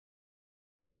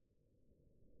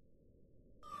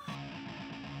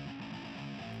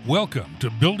Welcome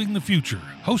to Building the Future,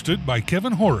 hosted by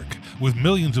Kevin Horick. With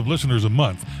millions of listeners a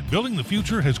month, Building the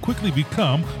Future has quickly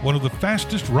become one of the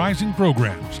fastest rising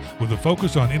programs, with a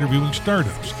focus on interviewing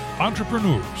startups,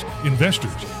 entrepreneurs,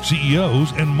 investors,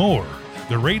 CEOs, and more.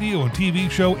 The radio and TV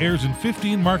show airs in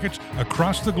 15 markets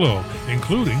across the globe,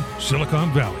 including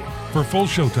Silicon Valley. For full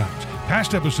showtimes,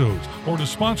 past episodes, or to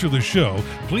sponsor the show,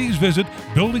 please visit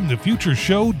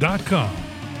buildingthefutureshow.com.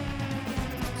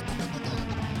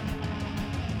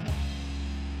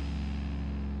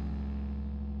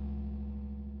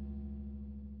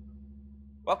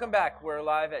 Welcome back. We're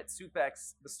live at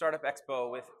SoupX, the Startup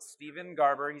Expo, with Stephen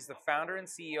Garber. He's the founder and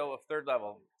CEO of Third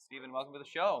Level. Stephen, welcome to the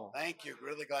show. Thank you.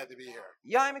 Really glad to be here.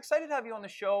 Yeah, I'm excited to have you on the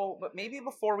show, but maybe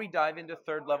before we dive into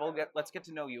Third Level, let's get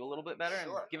to know you a little bit better.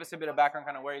 Sure. And give us a bit of background,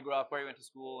 kind of where you grew up, where you went to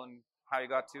school, and how you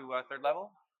got to Third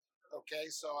Level. Okay,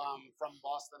 so I'm from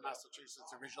Boston,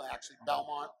 Massachusetts, originally actually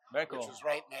Belmont, Very cool. which was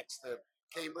right next to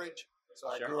Cambridge.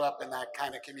 So Sure. I grew up in that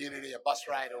kind of community, a bus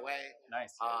ride away.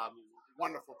 Nice.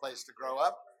 Wonderful place to grow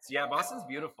up. Yeah, Boston's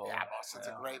beautiful. Yeah, Boston's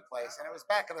a great place. And it was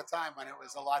back at a time when it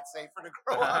was a lot safer to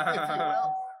grow up, if you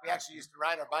will. We actually used to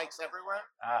ride our bikes everywhere.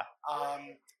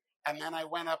 And then I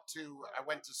went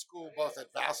to school both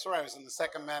at Vassar. I was in the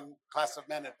second class of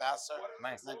men at Vassar.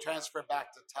 Nice. And then transferred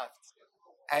back to Tufts.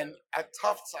 And at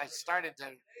Tufts, I started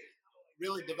to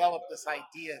really develop this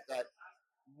idea that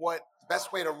the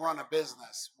best way to run a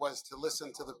business was to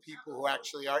listen to the people who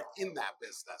actually are in that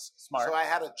business. Smart. So I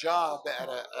had a job at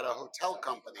a hotel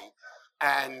company,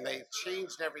 and they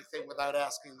changed everything without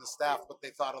asking the staff what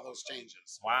they thought of those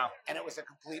changes. Wow. And it was a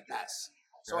complete mess.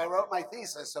 So I wrote my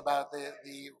thesis about the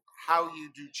how you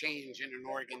do change in an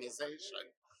organization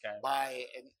and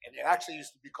it actually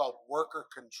used to be called worker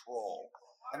control.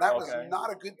 And that was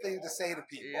not a good thing to say to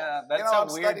people. Yeah, that's a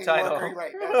weird title.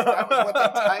 Right. That was what the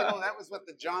title, that was what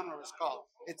the genre was called.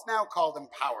 It's now called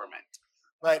empowerment.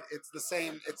 But it's the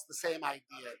same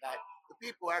idea that the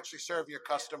people who actually serve your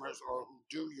customers or who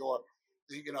do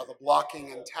the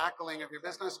blocking and tackling of your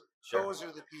business, Sure. Those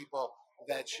are the people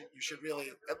that you should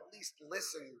really at least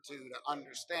listen to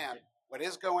understand what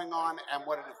is going on and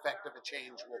what an effective a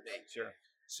change will be. Sure.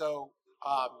 So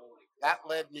that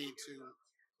led me to,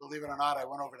 believe it or not, I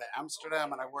went over to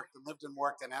Amsterdam and I lived and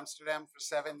worked in Amsterdam for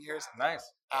 7 years.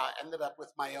 Nice. Ended up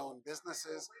with my own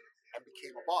businesses and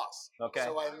became a boss. Okay.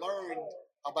 So I learned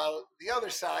about the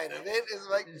other side of it is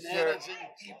like managing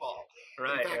people.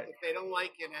 Right. In fact, if they don't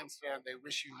like you in Amsterdam, they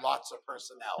wish you lots of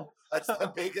personnel. That's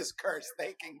the biggest curse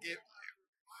they can give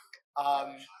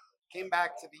you. Came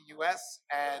back to the U.S.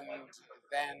 and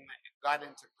then got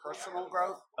into personal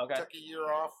growth. Okay. Took a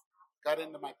year off. Got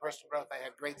into my personal growth. I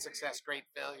had great success, great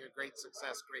failure, great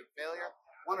success, great failure.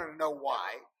 Wanted to know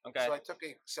why. Okay. So I took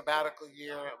a sabbatical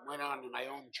year and went on my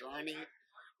own journey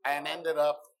and ended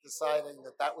up deciding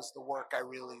that was the work I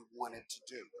really wanted to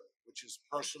do, which is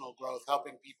personal growth,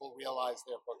 helping people realize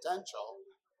their potential.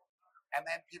 And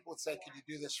then people would say, "Can you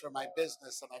do this for my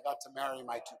business?" And I got to marry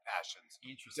my two passions,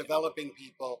 developing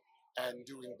people and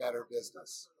doing better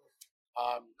business.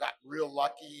 Got real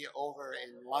lucky over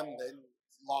in London.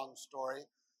 Long story,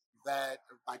 that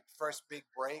my first big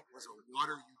break was a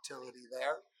water utility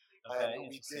there. Okay,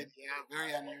 We did a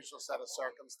very unusual set of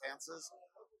circumstances,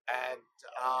 and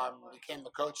became the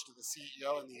coach to the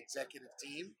CEO and the executive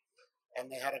team.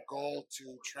 And they had a goal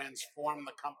to transform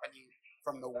the company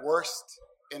from the worst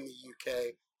in the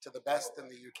UK to the best in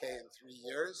the UK in 3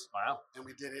 years. Wow. And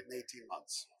we did it in 18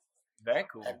 months. Very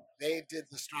cool. And they did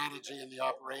the strategy and the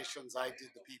operations. I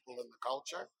did the people and the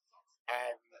culture.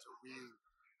 And we've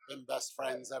been best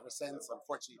friends ever since.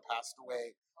 Unfortunately, he passed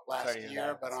away last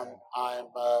year, but I'm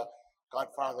a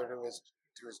godfather to his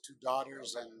two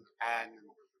daughters, and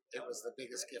it was the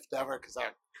biggest gift ever because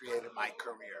that created my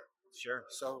career. Sure.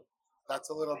 So that's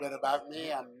a little bit about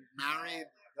me. I'm married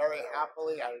very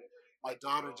happily. My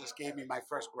daughter just gave me my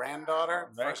first granddaughter.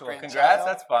 Very first cool. grandchild. Congrats.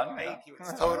 That's fun. Thank you.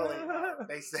 It's totally.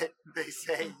 They say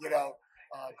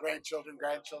grandchildren.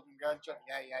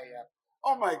 Yeah.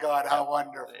 Oh my God, how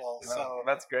wonderful! So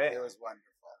that's great. It was wonderful.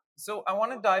 So I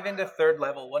want to dive into Third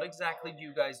Level. What exactly do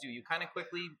you guys do? You kind of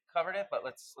quickly covered it, but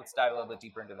let's dive a little bit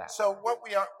deeper into that. So what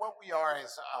we are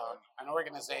is an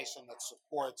organization that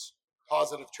supports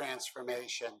positive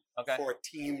transformation for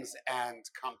teams and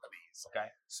companies. Okay.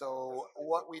 So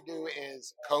what we do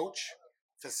is coach,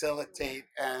 facilitate,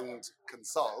 and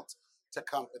consult to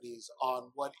companies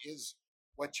on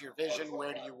what's your vision,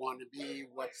 where do you want to be,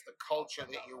 what's the culture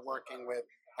that you're working with,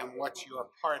 and what's your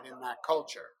part in that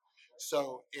culture.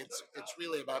 So it's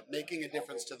really about making a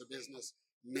difference to the business,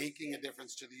 making a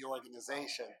difference to the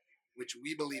organization, which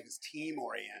we believe is team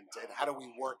oriented. How do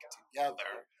we work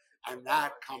together? And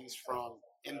that comes from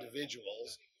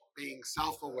individuals being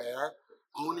self-aware,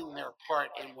 owning their part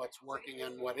in what's working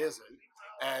and what isn't,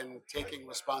 and taking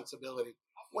responsibility,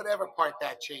 whatever part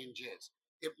that change is.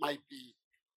 It might be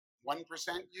 1%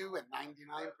 you and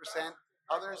 99%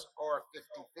 others, or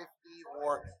 50-50,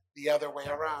 or the other way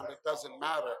around. It doesn't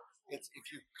matter. It's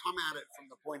if you come at it from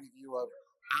the point of view of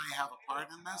I have a part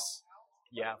in this,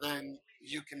 Yeah. then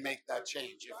you can make that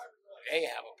change. If they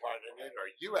have a part in it or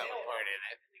you have a part in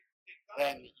it,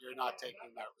 then you're not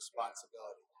taking that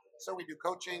responsibility. So we do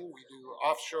coaching, we do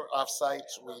offshore,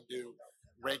 offsites, we do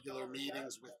regular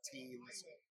meetings with teams.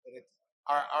 But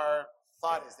our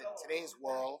thought is that in today's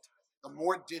world, the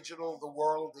more digital the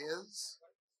world is,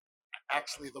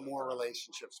 actually the more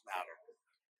relationships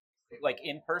matter. Like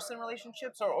in-person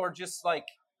relationships, or just like,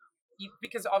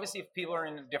 because obviously if people are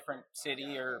in a different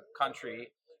city or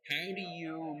country, how do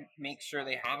you make sure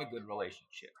they have a good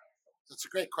relationship? That's a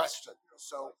great question.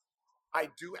 So I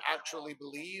do actually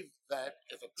believe that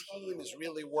if a team is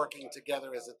really working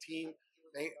together as a team,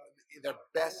 they're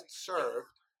best served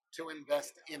to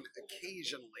invest in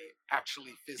occasionally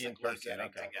actually physically In-person, getting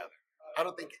okay. together. I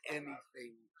don't think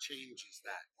anything changes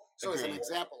that. So as an Agreed.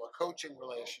 example, a coaching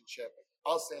relationship,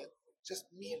 I'll say just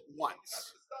meet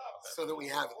once so that we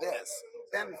have this.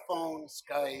 Then phone,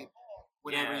 Skype,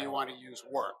 whatever Yeah. you want to use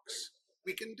works.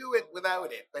 We can do it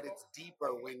without it, but it's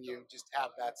deeper when you just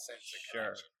have that sense of Sure.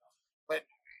 connection. But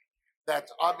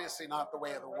that's obviously not the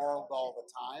way of the world all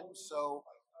the time. So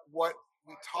what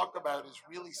we talk about is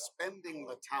really spending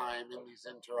the time in these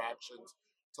interactions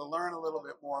to learn a little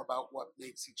bit more about what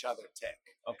makes each other tick.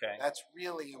 Okay. That's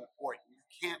really important. You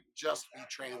can't just be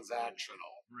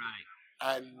transactional. Right.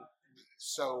 And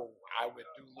so I would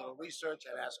do a little research.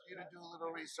 I'd ask you to do a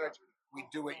little research. We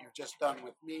do what you've just done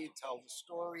with me, tell the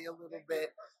story a little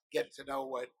bit, get to know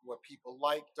what people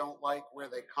like, don't like, where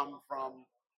they come from,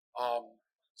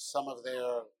 some of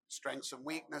their strengths and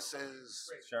weaknesses.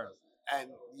 Sure.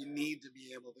 And you need to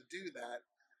be able to do that,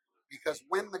 because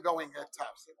when the going gets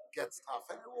tough,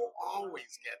 and it will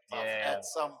always get tough Yeah. at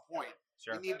some point,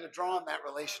 Sure. you need to draw on that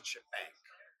relationship bank.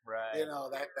 Right. You know,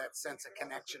 that sense of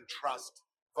connection, trust,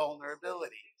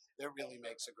 vulnerability that really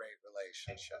makes a great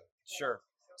relationship. Sure.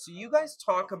 So you guys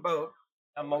talk about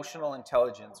emotional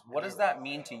intelligence. What does that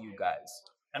mean to you guys?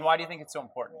 And why do you think it's so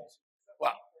important?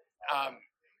 Well,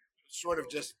 sort of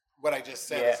just what I just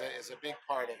said Yeah. is a big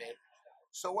part of it.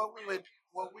 So what we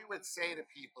would say to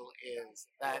people is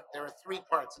that there are three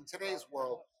parts in today's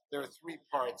world. There are three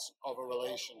parts of a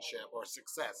relationship or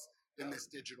success in this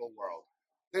digital world.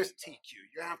 There's TQ.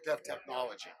 You have to have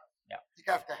technology. Yeah. You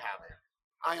have to have it.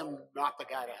 I am not the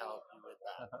guy to help you with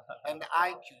that. And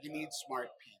IQ, you need smart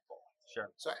people.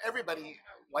 Sure. So everybody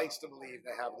likes to believe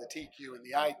they have the TQ and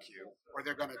the IQ, or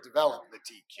they're going to develop the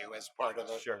TQ as part of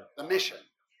the mission.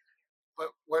 But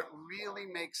what really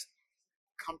makes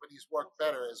companies work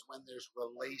better is when there's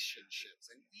relationships.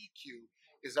 And EQ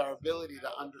is our ability to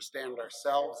understand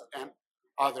ourselves and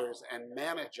others and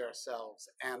manage ourselves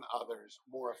and others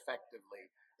more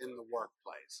effectively in the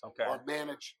workplace. Okay. Or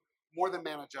more than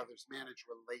manage others, manage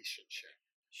relationship.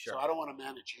 Sure. So I don't want to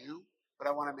manage you, but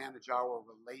I want to manage our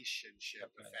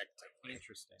relationship effectively.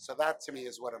 Interesting. So that to me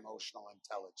is what emotional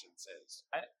intelligence is.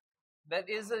 That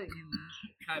is a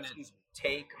unique kind of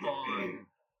take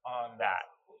on that,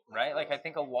 right? Like I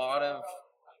think a lot of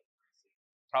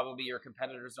probably your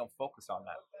competitors don't focus on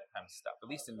that kind of stuff, at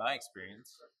least in my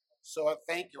experience. So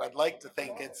thank you. I'd like to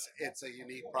think it's a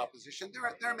unique proposition.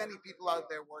 There are many people out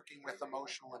there working with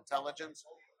emotional intelligence.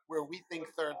 Where we think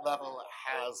Third Level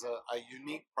has a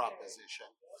unique proposition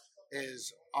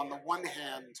is, on the one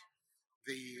hand,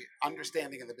 the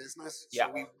understanding of the business. Yeah.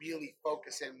 So we really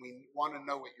focus in. We want to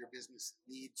know what your business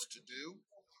needs to do,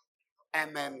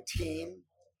 and then team,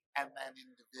 and then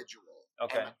individual.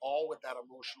 Okay. And all with that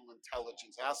emotional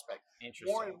intelligence aspect.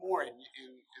 Interesting. More and more in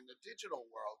the digital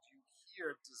world, you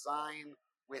hear design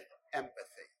with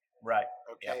empathy. Right.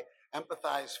 Okay. Yeah.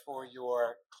 Empathize for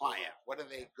your client. What are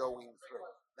they going through?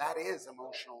 That is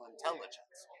emotional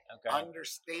intelligence. Okay.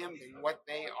 Understanding what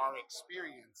they are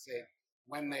experiencing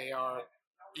when they are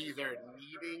either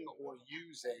needing or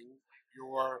using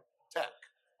your tech.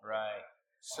 Right.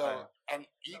 So, Okay. and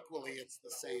equally, it's the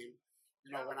same.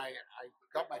 You know, when I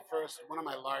got one of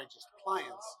my largest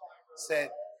clients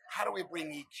said, how do we bring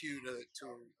EQ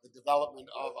to the development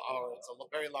of it's a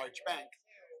very large bank,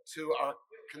 to our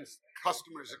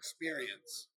customers'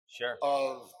 experience Sure.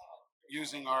 of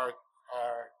using our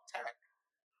tech?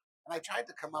 And I tried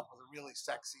to come up with a really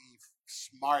sexy,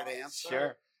 smart answer.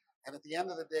 Sure. And at the end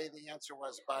of the day, the answer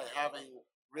was by having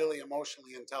really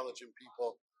emotionally intelligent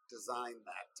people design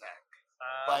that tech.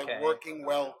 By Okay. working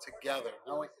well together.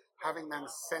 Knowing having them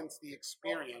sense the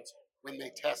experience when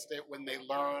they test it, when they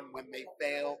learn, when they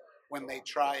fail, when they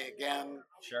try again,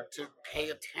 Sure. to pay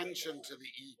attention to the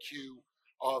EQ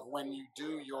of when you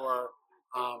do your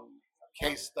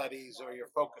case studies or your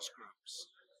focus groups.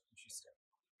 Interesting.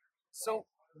 So,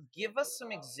 give us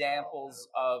some examples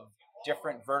of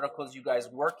different verticals you guys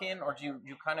work in, or do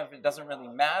you kind of, it doesn't really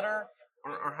matter,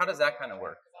 or how does that kind of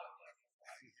work?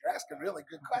 You're asking really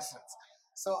good questions.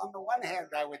 So on the one hand,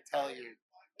 I would tell you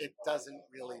it doesn't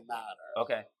really matter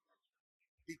Okay.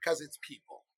 because it's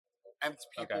people and it's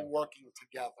people Okay. working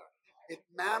together. It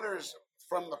matters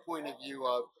from the point of view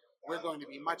of we're going to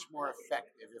be much more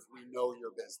effective if we know your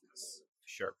business.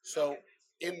 Sure. So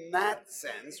in that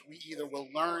sense, we either will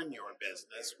learn your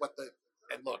business,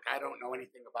 and look, I don't know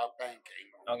anything about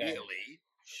banking Okay. really,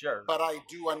 Sure. but I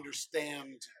do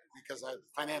understand because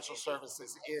financial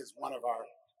services is one of our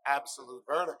absolute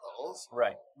verticals.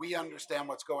 Right. We understand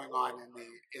what's going on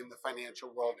in the financial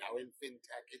world now, in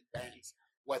fintech, in banks,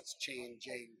 what's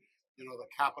changing. You know, the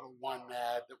Capital One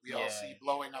ad that we all see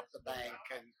blowing up the bank,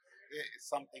 and it's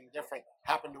something different.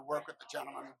 Happened to work with the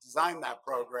gentleman who designed that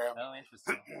program. Oh,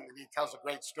 interesting. And he tells a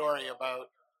great story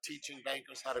about teaching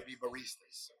bankers how to be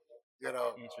baristas. You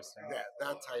know, Interesting.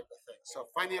 that type of thing. So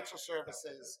financial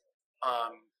services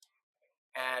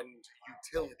and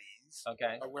utilities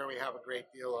Okay. are where we have a great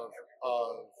deal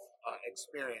of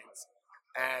experience,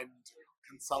 and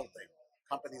consulting,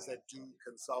 companies that do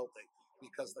consulting,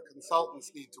 because the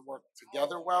consultants need to work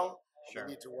together well. Sure.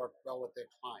 They need to work well with their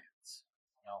clients.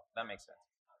 No, that makes sense.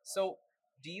 So,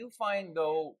 do you find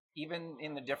though, even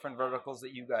in the different verticals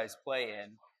that you guys play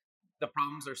in, the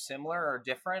problems are similar or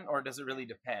different, or does it really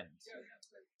depend?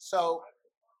 So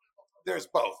there's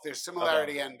both. There's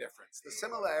similarity and difference. The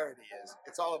similarity is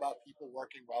it's all about people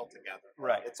working well together.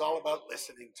 Right. It's all about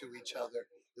listening to each other.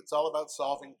 It's all about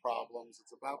solving problems.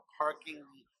 It's about parking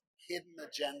the hidden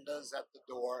agendas at the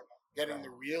door, getting the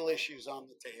real issues on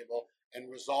the table and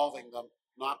resolving them,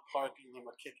 not parking them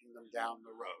or kicking them down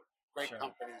the road. Great Sure.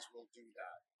 companies will do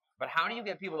that. But how do you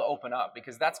get people to open up?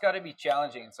 Because that's got to be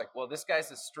challenging. It's like, well, this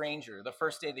guy's a stranger. The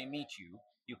first day they meet you,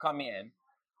 you come in,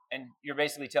 and you're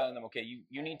basically telling them, okay,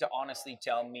 you need to honestly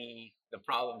tell me the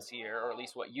problems here, or at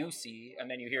least what you see, and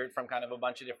then you hear it from kind of a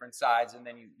bunch of different sides, and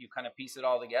then you kind of piece it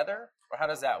all together? Or how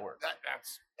does that work?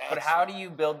 That's But how do you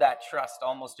build that trust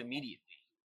almost immediately?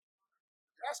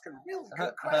 You're asking really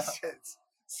good questions.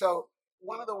 So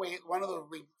one of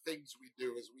the things we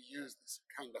do is we use this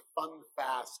kind of fun,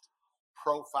 fast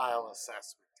profile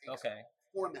assessment. It takes Okay.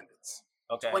 4 minutes.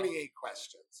 Okay. 28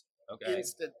 questions. Okay.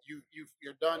 Instant.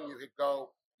 You're done. You hit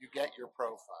go. You get your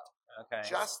profile. Okay.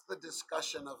 Just the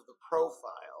discussion of the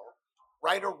profile,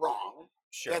 right or wrong,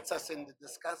 Sure. gets us into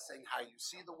discussing how you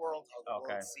see the world, how the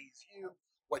Okay. world sees you,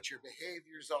 what your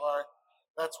behaviors are.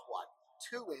 That's one.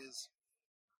 Two is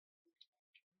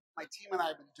my team and I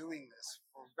have been doing this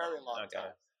for a very long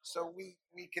time. So we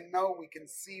can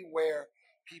see where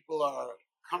people are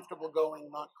comfortable going,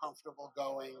 not comfortable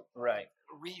going, Right.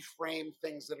 reframe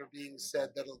things that are being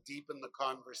said that'll deepen the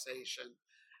conversation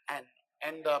and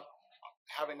end up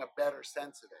having a better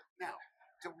sense of it. Now,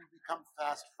 do we become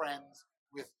fast friends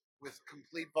with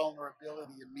complete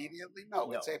vulnerability immediately?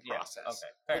 No, it's a process.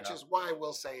 Okay. Fair which enough. is why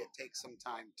we'll say it takes some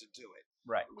time to do it.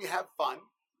 Right. We have fun.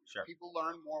 Sure. People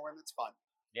learn more when it's fun.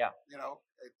 Yeah. You know,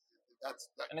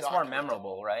 And it's more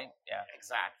memorable, right? Yeah.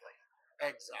 Exactly.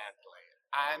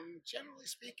 And generally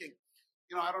speaking,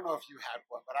 you know, I don't know if you had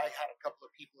one, but I had a couple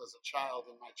of people as a child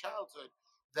in my childhood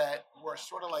that were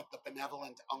sort of like the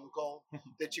benevolent uncle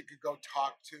that you could go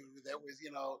talk to. That was,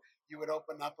 you know, you would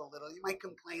open up a little. You might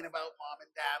complain about mom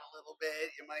and dad a little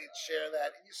bit. You might share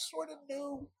that, and you sort of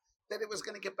knew that it was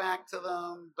going to get back to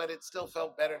them, but it still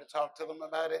felt better to talk to them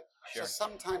about it. Sure. So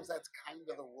sometimes that's kind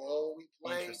of the role we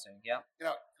play. Interesting. Yeah. You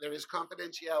know, there is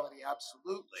confidentiality,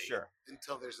 absolutely. Sure.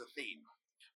 Until there's a theme.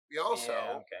 We also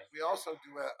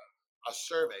do a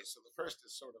survey. So the first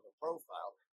is sort of a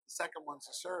profile. The second one's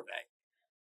a survey,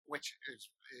 which is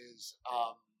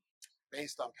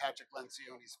based on Patrick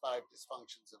Lencioni's 5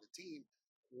 dysfunctions of a team,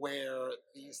 where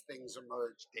these things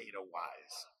emerge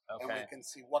data-wise. Okay. And we can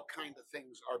see what kind of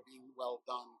things are being well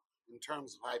done in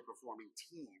terms of high-performing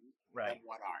team Right. and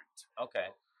what aren't. Okay.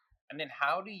 And then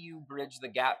how do you bridge the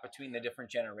gap between the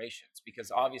different generations? Because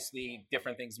obviously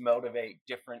different things motivate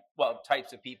different,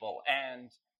 types of people and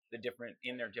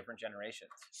in their different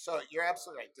generations. So you're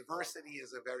absolutely right. Diversity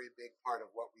is a very big part of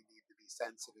what we need to be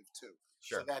sensitive to.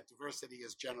 Sure. So that diversity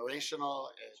is generational,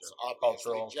 it's Sure.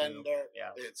 obviously Cultural, gender,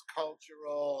 Yeah. it's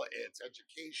cultural, it's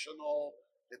educational.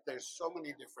 There's so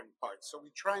many different parts. So we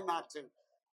try not to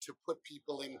put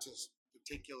people into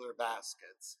particular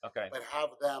baskets, Okay. but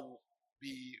have them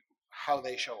be how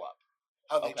they show up,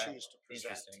 how they Okay. choose to present.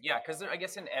 Interesting. Yeah, because I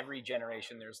guess in every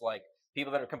generation there's like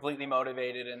people that are completely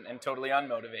motivated and totally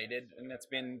unmotivated, and that's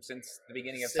been since the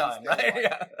beginning of Since time, day right? one.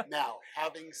 Yeah. Now,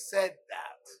 having said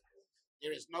that,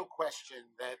 there is no question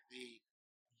that the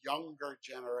younger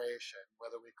generation,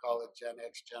 whether we call it Gen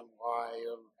X, Gen Y,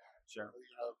 or Sure.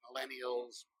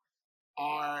 millennials,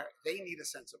 they need a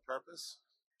sense of purpose,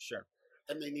 Sure.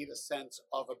 and they need a sense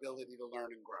of ability to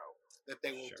learn and grow that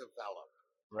they will Sure. develop.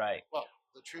 Right. Well,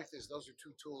 the truth is, those are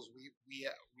two tools we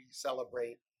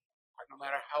celebrate, no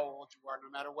matter how old you are, no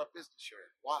matter what business you're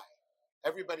in. Why?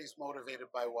 Everybody's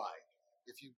motivated by why.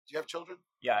 Do you have children?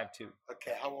 Yeah, I have two.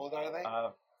 Okay, how old are they?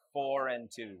 4 and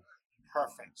 2.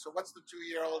 Perfect. So what's the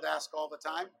 2-year-old ask all the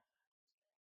time?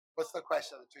 What's the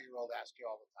question the 2-year-old asks you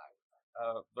all the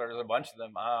time? There's a bunch of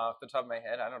them. Off the top of my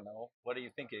head, I don't know. What are you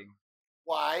thinking?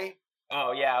 Why?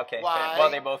 Oh, yeah, okay. Why?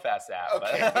 Well, they both asked that.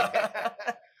 Okay.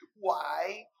 But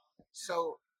Why?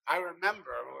 So I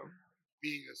remember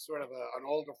being a sort of an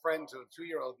older friend to a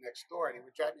 2-year-old next door, and he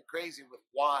would drive me crazy with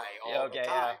why all yeah, okay, the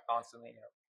time. yeah, constantly. Yeah.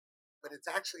 But it's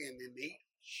actually an innate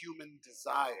human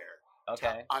desire Okay.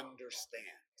 to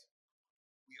understand.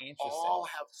 We Interesting. all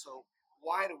have. So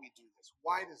why do we do this?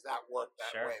 Why does that work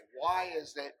that Sure. way? Why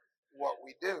is it what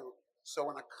we do? So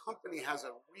when a company has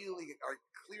a really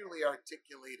clearly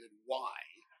articulated why,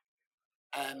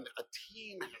 and a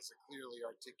team has a clearly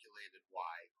articulated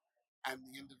why, and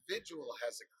the individual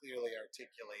has a clearly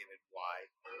articulated why,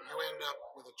 you end up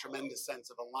with a tremendous sense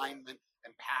of alignment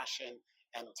and passion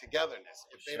and togetherness.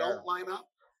 If they Sure. don't line up,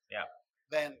 Yeah.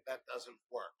 then that doesn't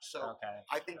work. So Okay.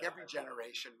 I think every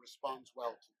generation responds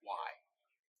well to why,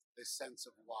 this sense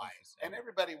of why. Interesting. And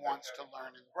everybody wants to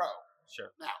learn and grow.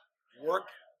 Sure. Now, work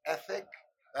ethic,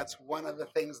 that's one of the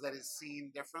things that is seen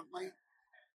differently.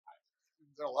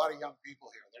 There are a lot of young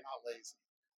people here. They're not lazy.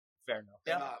 Fair enough.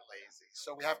 They're Yeah. not lazy.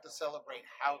 So we have to celebrate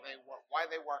how they work, why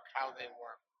they work, how they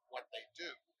work, what they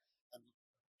do, and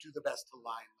do the best to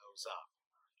line those up.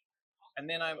 And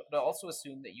then I would also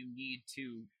assume that you need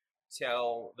to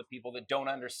tell the people that don't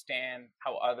understand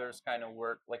how others kind of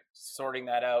work, like sorting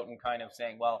that out and kind of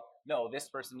saying, well, no, this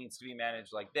person needs to be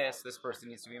managed like this person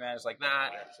needs to be managed like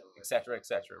that, Absolutely. et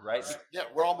cetera, right? Yeah,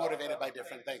 we're all motivated by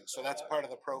different things. So that's part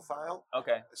of the profile.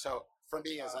 Okay. So for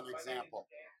me, as an example,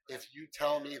 if you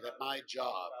tell me that my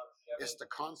job is to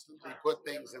constantly put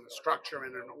things in a structure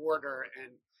and an order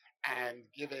and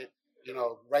give it,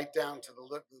 right down to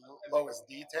the lowest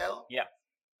detail. Yeah.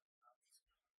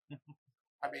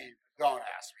 I mean, don't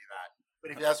ask me that.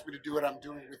 But if you ask me to do what I'm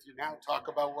doing with you now, talk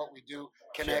about what we do,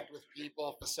 connect with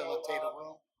people, facilitate a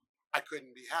room, I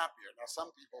couldn't be happier. Now,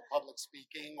 some people, public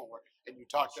speaking, and you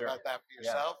talked Sure. about that for Yeah.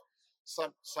 yourself.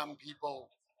 Some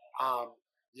people,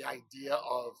 the idea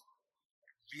of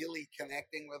really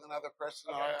connecting with another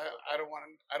person, I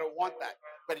don't want that.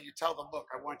 But you tell them, look,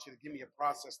 I want you to give me a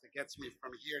process that gets me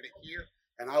from here to here,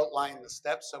 and outline the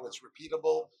steps so it's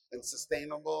repeatable and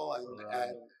sustainable, Right.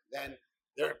 and then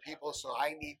there are people. So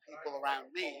I need people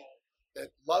around me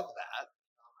that love that.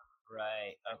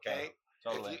 Right. Okay. Okay.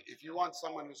 Totally. If you want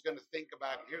someone who's going to think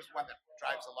about, here's one that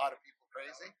drives a lot of people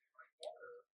crazy.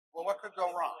 Well, what could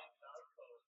go wrong?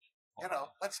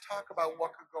 Let's talk about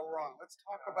what could go wrong. Let's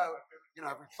talk about,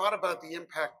 have you thought about the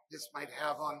impact this might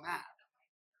have on that?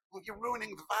 Well, you're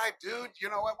ruining the vibe, dude.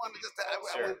 I want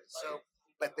to Sure.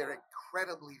 but they're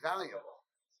incredibly valuable.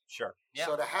 Sure. Yeah.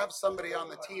 So to have somebody on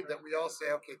the team that we all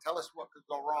say, okay, tell us what could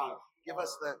go wrong. Give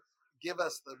us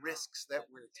the risks that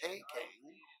we're taking.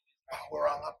 We're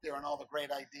all up there and all the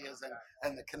great ideas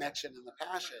and the connection and the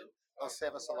passion. It'll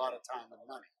save us a lot of time and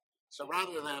money. So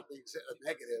rather than that being a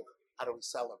negative, how do we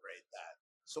celebrate that?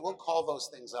 So we'll call those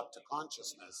things up to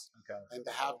consciousness, Okay. and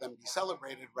to have them be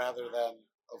celebrated rather than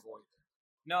avoided.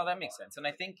 No, that makes sense. And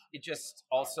I think it just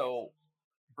also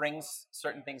brings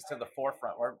certain things to the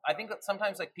forefront, where I think that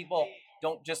sometimes like people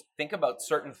don't just think about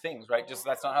certain things, right? Just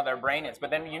that's not how their brain is. But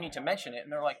then you need to mention it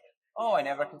and they're like, oh, I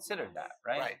never considered that,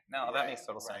 right? No, that makes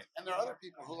total sense. And there are other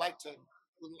people who like to,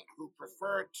 who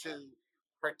prefer to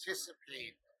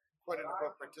participate, quote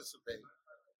unquote, participate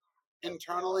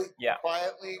internally, Yeah.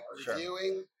 quietly, Sure.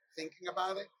 reviewing, thinking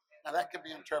about it. Now that could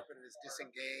be interpreted as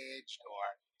disengaged, or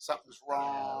something's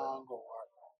wrong,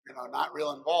 or not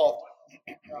real involved.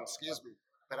 Excuse me.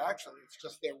 But actually, it's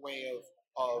just their way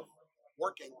of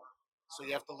working. So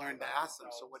you have to learn to ask them.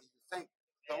 So what do you think?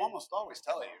 They'll almost always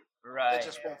tell you. Right. They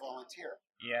just won't volunteer.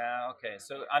 Yeah, okay.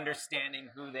 So understanding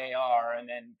who they are and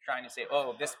then trying to say,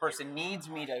 oh, this person needs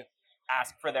me to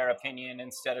ask for their opinion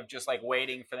instead of just like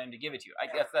waiting for them to give it to you. I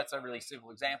guess that's a really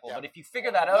simple example. Yeah. But if you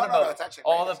figure that out about it's actually a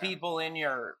great all the example.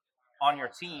 people on your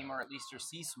team, or at least your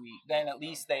C-suite, then at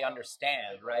least they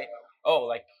understand, right? oh,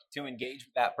 like to engage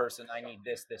with that person, I need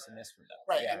this, and this from them.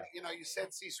 Right. Yeah. And you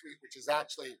said C-suite, which is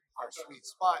actually our sweet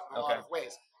spot in a lot of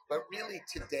ways. But really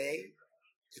today,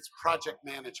 it's project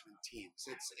management teams.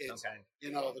 It's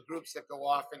the groups that go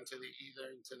off into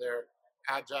their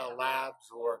agile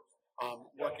labs or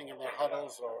working in their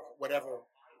huddles or whatever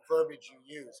verbiage you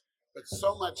use. But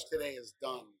so much today is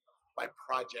done by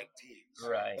project teams.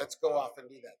 Right. Let's go off and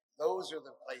do that. Those are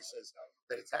the places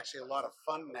that it's actually a lot of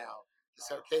fun now to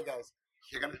say, okay, guys,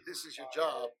 this is your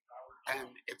job,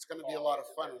 and it's going to be a lot of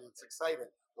fun and it's exciting.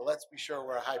 Well, let's be sure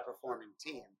we're a high-performing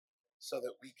team so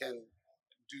that we can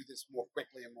do this more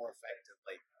quickly and more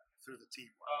effectively through the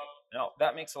teamwork. No,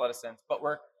 that makes a lot of sense. But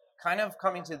we're kind of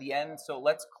coming to the end, so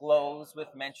let's close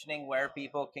with mentioning where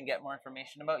people can get more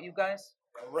information about you guys.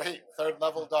 Great.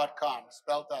 thirdlevel.com,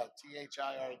 spelled out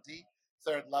THIRD,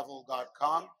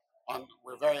 thirdlevel.com.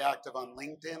 We're very active on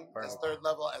LinkedIn as Third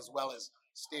Level, as well as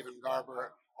Stephen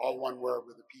Garber, all one word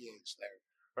with a PH there.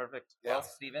 Perfect. Yeah. Well,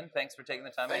 Stephen, thanks for taking the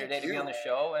time of your day to be on the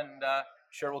show, and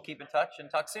sure we'll keep in touch and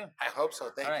talk soon. I hope so.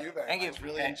 Thank you very much.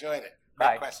 Really enjoyed it.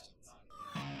 Bye. Great questions.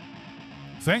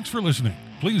 Thanks for listening.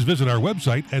 Please visit our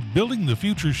website at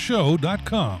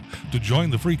buildingthefutureshow.com to join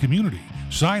the free community,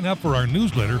 sign up for our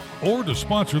newsletter, or to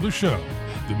sponsor the show.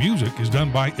 The music is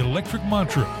done by Electric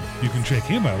Mantra. You can check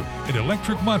him out at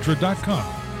electricmantra.com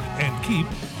and keep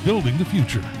building the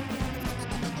future.